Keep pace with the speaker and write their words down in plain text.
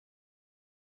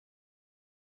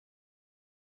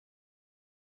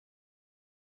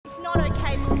It's not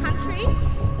okay. This country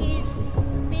is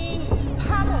being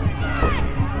pummeled.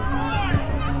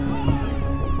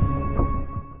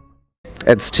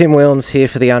 It's Tim Wilms here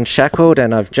for the Unshackled,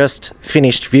 and I've just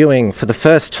finished viewing for the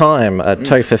first time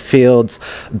Topher Field's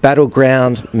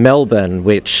Battleground Melbourne,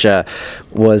 which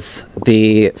was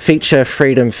the feature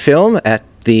freedom film at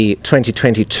the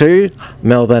 2022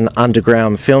 Melbourne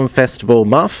Underground Film Festival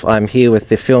MUF. I'm here with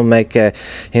the filmmaker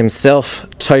himself,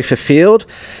 Topher Field,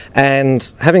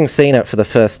 and having seen it for the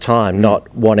first time,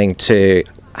 not wanting to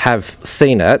have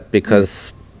seen it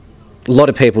because a lot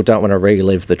of people don't want to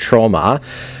relive the trauma.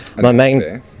 My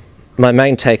main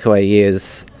takeaway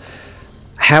is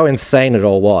how insane it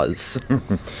all was.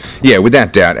 Yeah,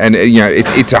 without doubt. And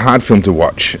it's a hard film to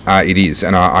watch. It is,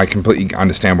 and I completely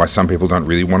understand why some people don't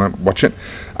really want to watch it.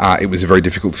 It was a very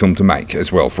difficult film to make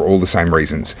as well, for all the same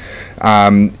reasons.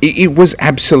 It was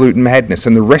absolute madness,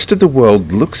 and the rest of the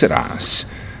world looks at us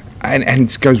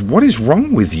and goes, "What is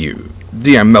wrong with you?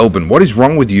 Melbourne, what is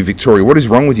wrong with you, Victoria? What is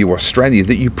wrong with you, Australia,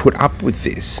 that you put up with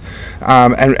this?"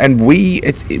 And we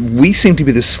seem to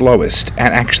be the slowest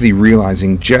at actually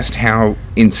realising just how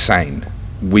insane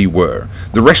we were.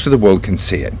 The rest of the world can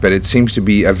see it, but it seems to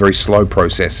be a very slow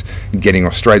process getting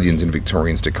Australians and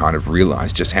Victorians to kind of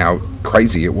realise just how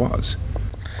crazy it was.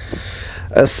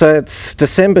 So it's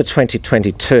December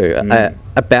 2022,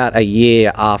 about a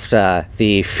year after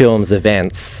the film's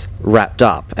events wrapped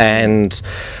up, and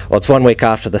it's 1 week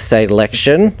after the state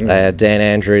election. Dan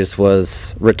Andrews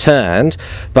was returned,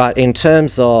 but in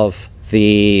terms of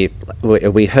we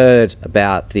heard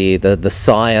about the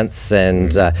science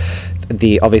and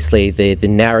obviously the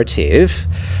narrative.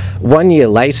 1 year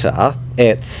later,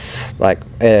 it's like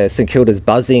St Kilda's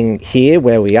buzzing here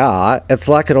where we are. It's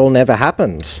like it all never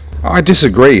happened. I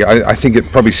disagree. I think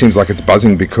it probably seems like it's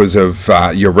buzzing because of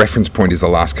your reference point is the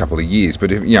last couple of years.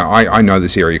 But I know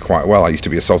this area quite well. I used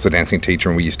to be a salsa dancing teacher,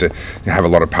 and we used to have a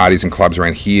lot of parties and clubs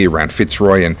around here, around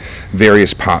Fitzroy and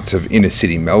various parts of inner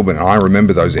city Melbourne. And I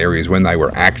remember those areas when they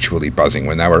were actually buzzing,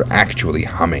 when they were actually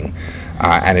humming.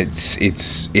 And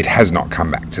it has not come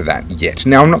back to that yet.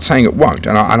 Now, I'm not saying it won't,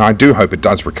 and I do hope it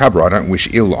does recover. I don't wish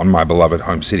ill on my beloved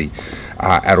home city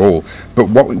at all. But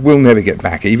what we'll never get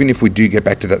back, even if we do get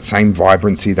back to that same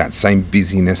vibrancy, that same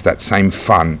busyness, that same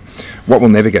fun, what we'll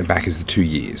never get back is the 2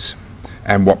 years.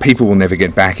 And what people will never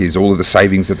get back is all of the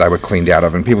savings that they were cleaned out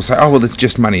of. And people say, "Oh, well, it's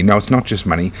just money." No, it's not just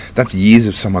money. That's years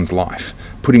of someone's life,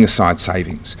 putting aside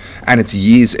savings. And it's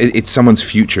years, it's someone's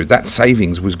future. That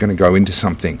savings was going to go into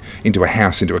something, into a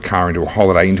house, into a car, into a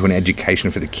holiday, into an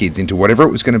education for the kids, into whatever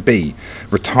it was going to be,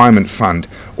 retirement fund.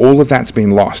 All of that's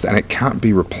been lost, and it can't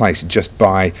be replaced just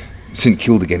by St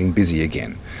Kilda getting busy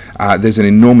again. There's an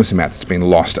enormous amount that's been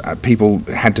lost. People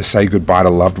had to say goodbye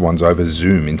to loved ones over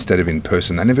Zoom instead of in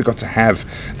person. They never got to have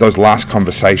those last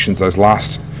conversations, those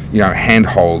last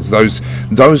handholds.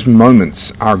 Those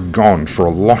moments are gone for a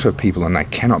lot of people, and they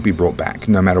cannot be brought back,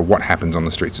 no matter what happens on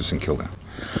the streets of St Kilda.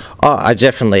 Oh, I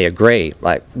definitely agree.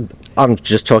 Like, I'm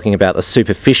just talking about the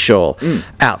superficial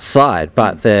outside,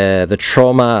 but the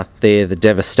trauma, the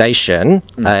devastation,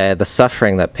 the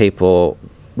suffering that people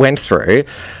went through,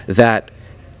 that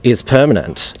is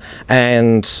permanent.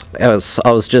 And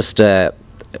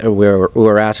we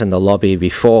were out in the lobby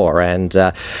before, and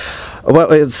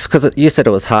it's because you said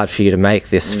it was hard for you to make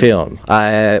this film.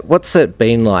 What's it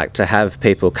been like to have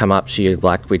people come up to you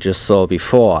like we just saw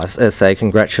before, say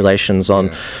congratulations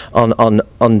on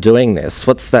doing this?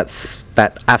 What's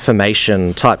that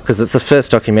affirmation type? Because it's the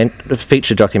first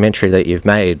feature documentary that you've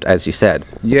made, as you said.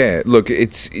 Yeah, look,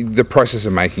 it's the process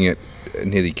of making it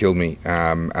nearly killed me,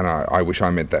 and I wish I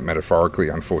meant that metaphorically.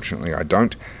 Unfortunately, I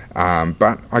don't.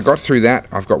 But I got through that.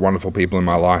 I've got wonderful people in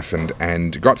my life,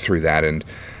 and got through that. And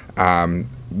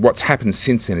what's happened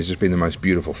since then has just been the most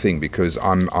beautiful thing, because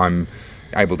I'm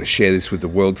able to share this with the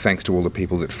world thanks to all the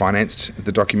people that financed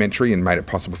the documentary and made it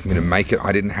possible for me to make it.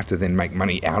 I didn't have to then make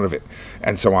money out of it,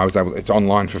 and so I was able. It's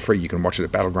online for free. You can watch it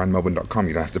at battlegroundmelbourne.com.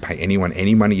 You don't have to pay anyone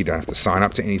any money. You don't have to sign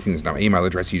up to anything. There's no email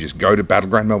address. You just go to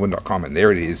battlegroundmelbourne.com, and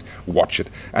there it is. Watch it,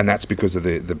 and that's because of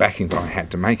the backing that I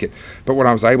had to make it. But what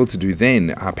I was able to do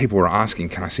then, people were asking,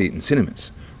 "Can I see it in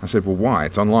cinemas?" I said, "Well, why?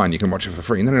 It's online. You can watch it for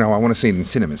free." No, I want to see it in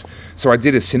cinemas. So I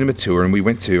did a cinema tour, and we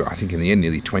went to, I think in the end,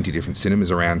 nearly 20 different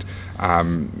cinemas around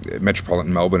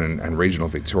metropolitan Melbourne and regional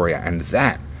Victoria. And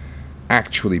that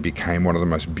actually became one of the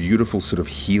most beautiful sort of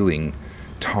healing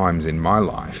times in my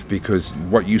life, because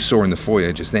what you saw in the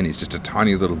foyer just then is just a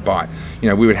tiny little bite.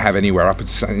 We would have anywhere up at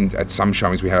some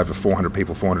showings, we had over 400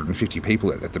 people, 450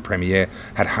 people at the premiere,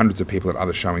 had hundreds of people at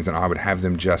other showings, and I would have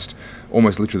them just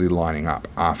almost literally lining up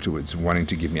afterwards, wanting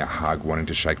to give me a hug, wanting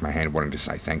to shake my hand, wanting to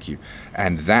say thank you.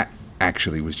 And that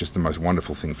actually was just the most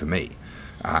wonderful thing for me,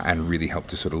 and really helped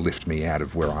to sort of lift me out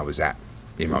of where I was at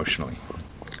emotionally.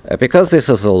 Because this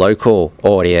is a local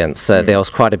audience, there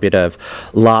was quite a bit of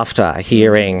laughter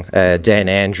hearing Dan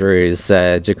Andrews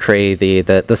decree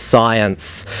the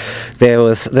science.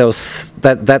 That's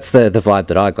the vibe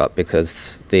that I got,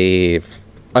 because the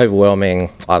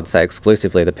overwhelming, I'd say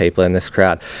exclusively the people in this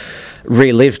crowd,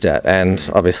 relived it, and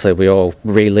obviously we all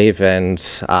relive and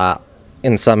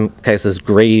in some cases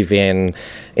grieve in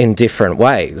different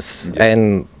ways,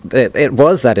 and it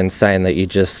was that insane that you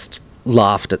just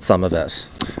laughed at some of it.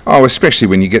 Oh, especially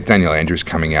when you get Daniel Andrews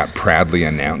coming out proudly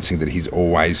announcing that he's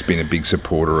always been a big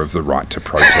supporter of the right to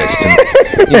protest,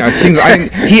 and things.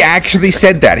 He actually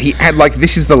said that. He had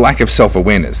this is the lack of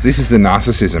self-awareness. This is the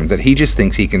narcissism, that he just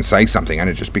thinks he can say something and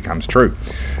it just becomes true.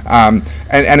 And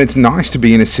it's nice to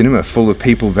be in a cinema full of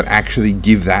people that actually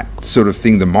give that sort of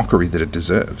thing the mockery that it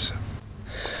deserves.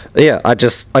 Yeah, I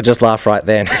just laughed right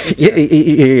then.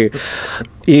 you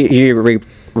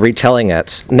retelling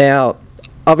it now.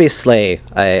 Obviously,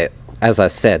 as I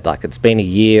said, it's been a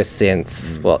year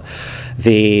since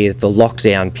the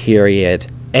lockdown period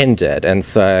ended, and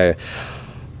so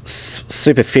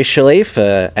superficially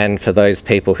for those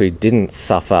people who didn't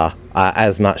suffer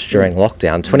as much during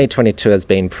lockdown, 2022 has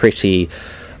been pretty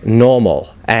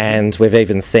normal, and we've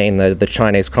even seen the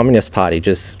Chinese Communist Party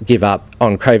just give up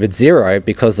on COVID zero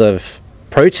because of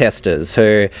protesters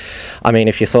who, I mean,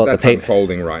 if you thought that's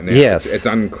unfolding right now. Yes, it's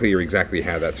unclear exactly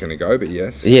how that's going to go, but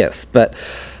yes, but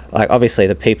obviously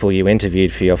the people you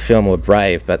interviewed for your film were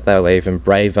brave, but they were even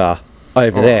braver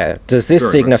over there. Does this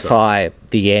signify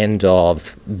the end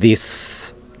of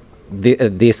this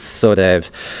sort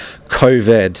of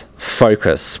COVID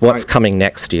focus? What's coming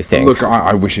next, do you think? Look,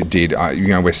 I wish it did.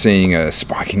 We're seeing a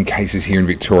spike in cases here in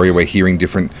Victoria. We're hearing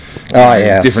different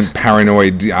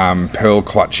paranoid,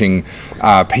 pearl-clutching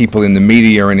people in the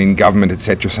media and in government,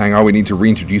 etc., saying, we need to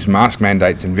reintroduce mask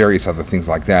mandates and various other things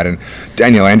like that. And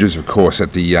Daniel Andrews, of course,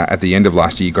 at the end of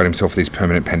last year, got himself these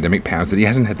permanent pandemic powers that he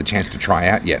hasn't had the chance to try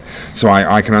out yet. So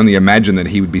I can only imagine that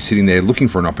he would be sitting there looking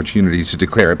for an opportunity to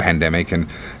declare a pandemic and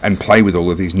play with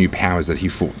all of these new powers that he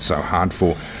fought so hard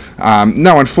for.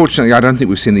 No, unfortunately, I don't think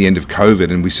we've seen the end of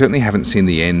COVID, and we certainly haven't seen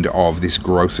the end of this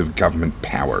growth of government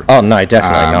power. Oh, no,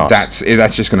 definitely not. That's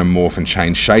just going to morph and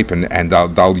change shape, and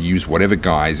they'll use whatever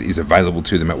guise is available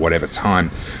to them at whatever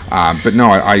time. But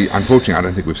no, unfortunately, I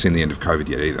don't think we've seen the end of COVID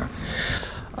yet either.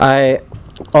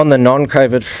 On the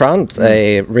non-COVID front,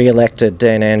 a re-elected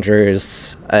Dan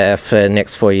Andrews for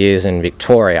next 4 years in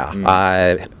Victoria.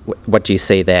 What do you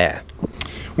see there?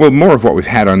 Well, more of what we've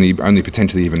had, only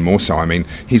potentially even more so. I mean,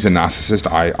 he's a narcissist.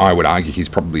 I would argue he's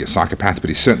probably a psychopath, but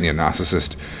he's certainly a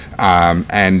narcissist.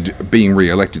 And being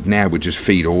re-elected now would just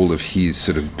feed all of his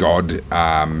sort of God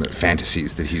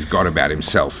fantasies that he's got about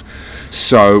himself.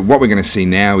 So what we're going to see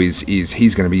now is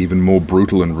he's going to be even more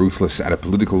brutal and ruthless at a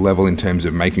political level in terms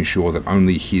of making sure that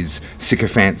only his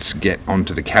sycophants get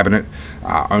onto the cabinet,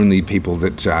 only people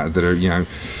that are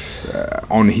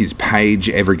on his page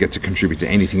ever get to contribute to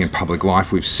anything in public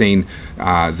life. We've seen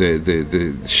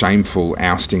the shameful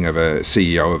ousting of a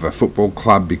CEO of a football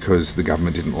club because the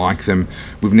government didn't like them.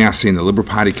 We've now seen the Liberal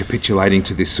Party capitulating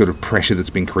to this sort of pressure that's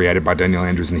been created by Daniel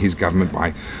Andrews and his government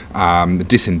by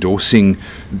disendorsing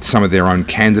some of their own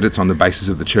candidates on the basis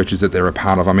of the churches that they're a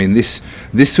part of. I mean, this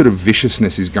sort of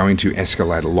viciousness is going to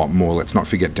escalate a lot more. Let's not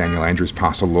forget Daniel Andrews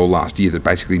passed a law last year that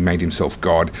basically made himself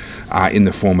God in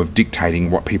the form of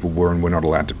dictating what people were and were not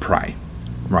allowed to pray.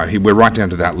 Right, we're right down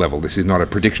to that level. This is not a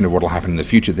prediction of what will happen in the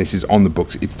future. This is on the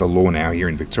books. It's the law now here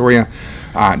in Victoria.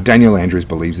 Daniel Andrews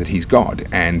believes that he's God,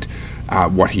 and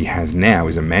what he has now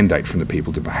is a mandate from the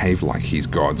people to behave like he's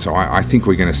God. So I think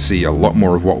we're going to see a lot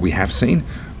more of what we have seen,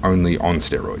 only on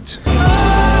steroids.